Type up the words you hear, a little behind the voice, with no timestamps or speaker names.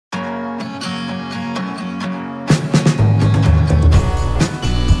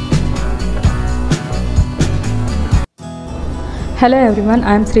Hello everyone,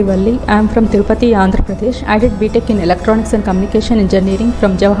 I am Srivalli. I am from Tirupati, Andhra Pradesh. I did BTECH in Electronics and Communication Engineering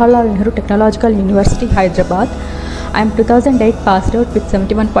from Jawaharlal Nehru Technological University, Hyderabad. I am 2008 passed out with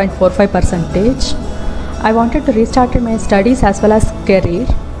 71.45%. I wanted to restart my studies as well as career.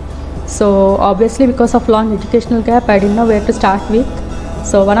 So obviously because of long educational gap, I didn't know where to start with.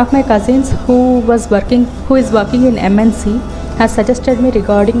 So one of my cousins who is working in MNC has suggested me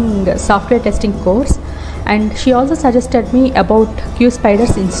regarding software testing course, and she also suggested me about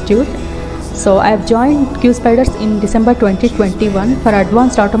QSpiders Institute. So I have joined QSpiders in December 2021 for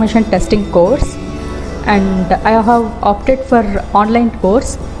advanced automation testing course, and I have opted for online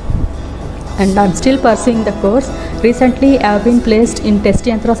course and I'm still pursuing the course. Recently I have been placed in Test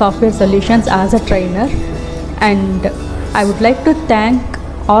Yantra Software Solutions as a trainer, and I would like to thank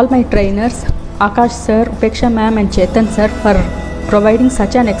all my trainers, Akash sir, Upeksha ma'am and Chetan sir, for providing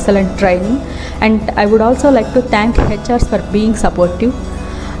such an excellent training, and I would also like to thank HRs for being supportive.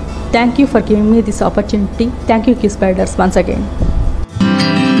 Thank you for giving me this opportunity. Thank you QSpiders once again.